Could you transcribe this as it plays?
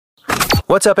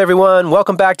What's up, everyone?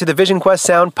 Welcome back to the Vision Quest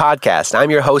Sound Podcast.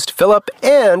 I'm your host, Philip,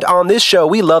 and on this show,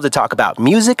 we love to talk about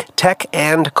music, tech,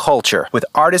 and culture with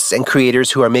artists and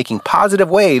creators who are making positive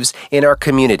waves in our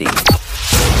community.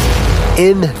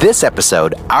 In this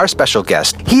episode, our special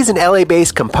guest, he's an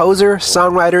LA-based composer,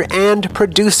 songwriter, and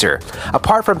producer.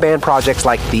 Apart from band projects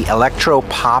like the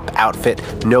electro-pop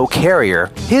outfit No Carrier,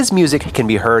 his music can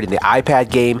be heard in the iPad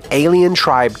game Alien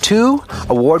Tribe 2,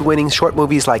 award-winning short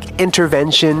movies like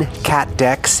Intervention, Cat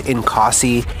Dex,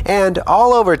 Inkosi, and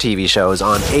all over TV shows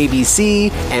on ABC,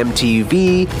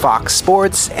 MTV, Fox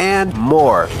Sports, and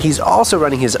more. He's also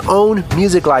running his own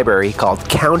music library called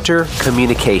Counter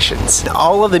Communications.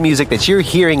 All of the music that you're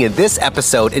hearing in this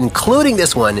episode, including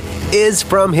this one, is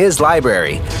from his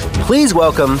library. Please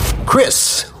welcome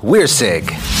Chris Wiersig.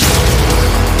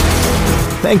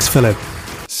 Thanks, Philip.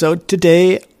 So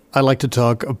today, I'd like to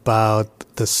talk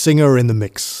about the singer in the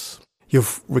mix.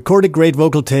 You've recorded great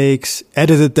vocal takes,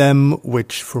 edited them,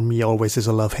 which for me always is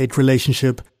a love-hate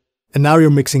relationship, and now you're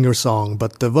mixing your song,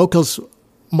 but the vocals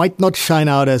might not shine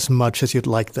out as much as you'd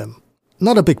like them.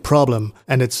 Not a big problem,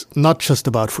 and it's not just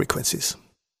about frequencies.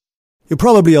 You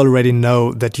probably already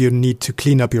know that you need to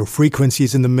clean up your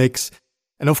frequencies in the mix,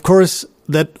 and of course,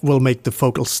 that will make the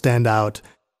vocals stand out.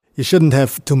 You shouldn't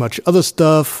have too much other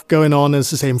stuff going on in the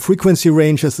same frequency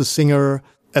range as the singer,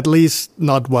 at least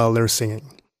not while they're singing.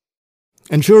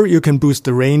 And sure, you can boost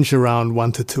the range around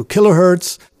 1 to 2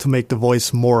 kilohertz to make the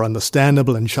voice more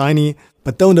understandable and shiny,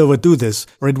 but don't overdo this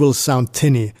or it will sound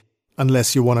tinny,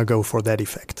 unless you want to go for that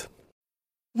effect.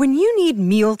 When you need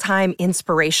mealtime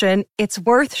inspiration, it's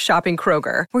worth shopping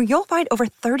Kroger, where you'll find over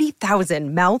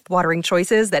 30,000 mouth-watering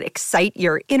choices that excite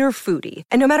your inner foodie.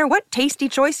 And no matter what tasty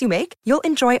choice you make, you'll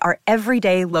enjoy our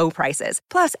everyday low prices,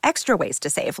 plus extra ways to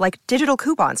save, like digital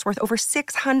coupons worth over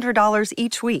 $600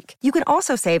 each week. You can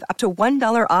also save up to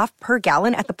 $1 off per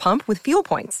gallon at the pump with fuel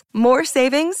points. More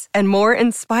savings and more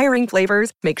inspiring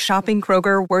flavors make shopping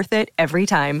Kroger worth it every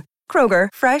time. Kroger,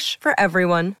 fresh for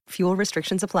everyone. Fuel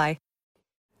restrictions apply.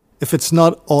 If it's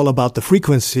not all about the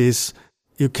frequencies,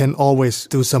 you can always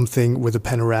do something with a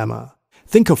panorama.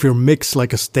 Think of your mix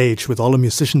like a stage with all the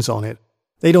musicians on it.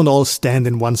 They don't all stand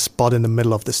in one spot in the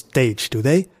middle of the stage, do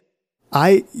they?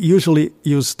 I usually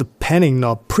use the panning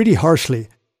knob pretty harshly,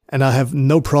 and I have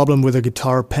no problem with a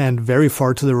guitar panned very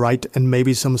far to the right and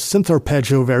maybe some synth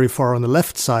arpeggio very far on the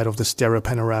left side of the stereo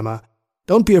panorama.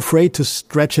 Don't be afraid to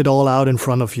stretch it all out in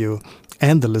front of you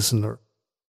and the listener.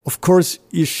 Of course,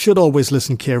 you should always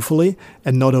listen carefully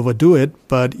and not overdo it,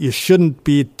 but you shouldn't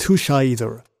be too shy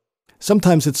either.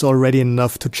 Sometimes it's already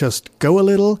enough to just go a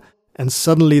little, and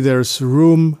suddenly there's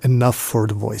room enough for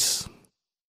the voice.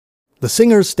 The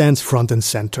singer stands front and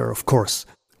center, of course,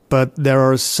 but there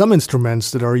are some instruments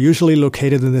that are usually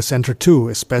located in the center too,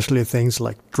 especially things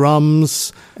like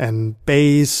drums and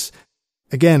bass.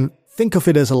 Again, think of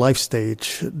it as a live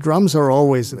stage. Drums are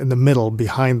always in the middle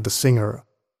behind the singer.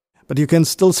 But you can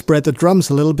still spread the drums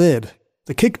a little bit.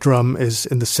 The kick drum is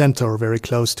in the center or very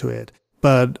close to it,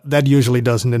 but that usually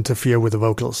doesn't interfere with the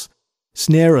vocals.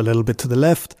 Snare a little bit to the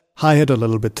left, hi-hat a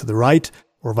little bit to the right,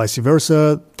 or vice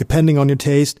versa, depending on your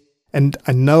taste. And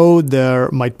I know there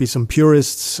might be some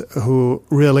purists who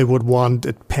really would want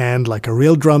it panned like a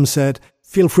real drum set.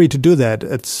 Feel free to do that.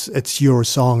 It's your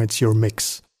song, it's your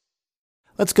mix.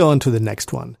 Let's go on to the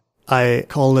next one. I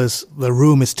call this The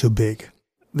Room is Too Big.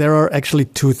 There are actually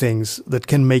two things that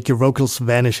can make your vocals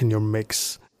vanish in your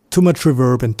mix. Too much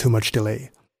reverb and too much delay.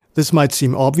 This might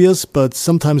seem obvious, but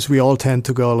sometimes we all tend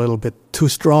to go a little bit too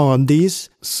strong on these.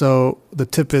 So the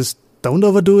tip is don't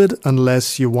overdo it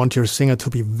unless you want your singer to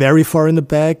be very far in the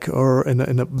back or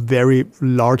in a very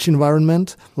large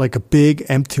environment, like a big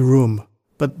empty room.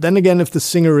 But then again, if the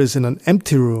singer is in an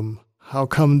empty room, how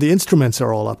come the instruments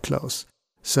are all up close?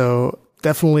 So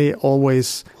definitely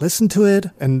always listen to it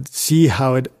and see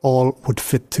how it all would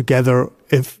fit together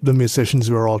if the musicians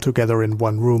were all together in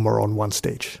one room or on one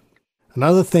stage.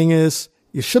 Another thing is,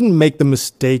 you shouldn't make the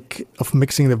mistake of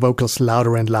mixing the vocals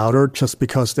louder and louder just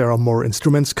because there are more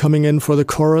instruments coming in for the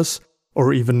chorus,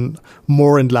 or even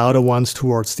more and louder ones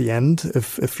towards the end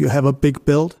if you have a big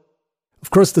build. Of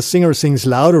course, the singer sings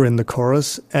louder in the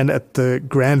chorus and at the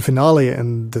grand finale,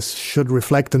 and this should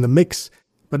reflect in the mix.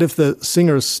 But if the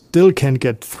singer still can't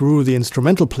get through the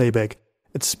instrumental playback,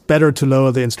 it's better to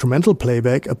lower the instrumental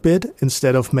playback a bit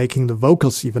instead of making the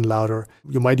vocals even louder.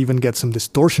 You might even get some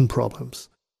distortion problems.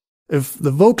 If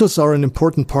the vocals are an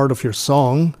important part of your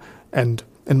song, and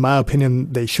in my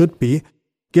opinion they should be,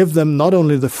 give them not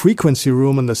only the frequency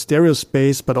room and the stereo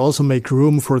space, but also make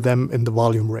room for them in the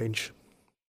volume range.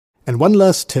 And one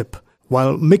last tip.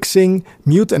 While mixing,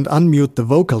 mute and unmute the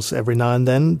vocals every now and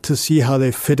then to see how they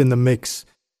fit in the mix.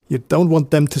 You don't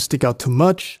want them to stick out too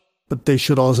much, but they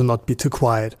should also not be too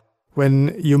quiet.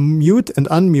 When you mute and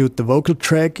unmute the vocal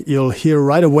track, you'll hear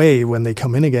right away when they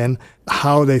come in again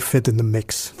how they fit in the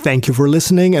mix. Thank you for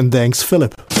listening, and thanks,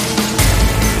 Philip.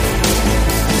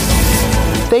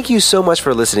 Thank you so much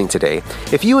for listening today.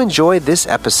 If you enjoyed this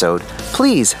episode,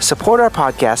 please support our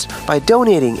podcast by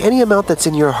donating any amount that's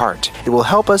in your heart. It will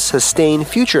help us sustain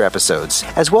future episodes,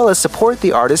 as well as support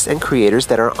the artists and creators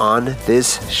that are on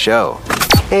this show.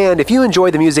 And if you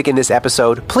enjoyed the music in this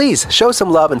episode, please show some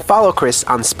love and follow Chris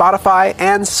on Spotify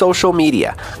and social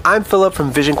media. I'm Philip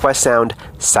from Vision Quest Sound,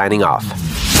 signing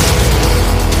off.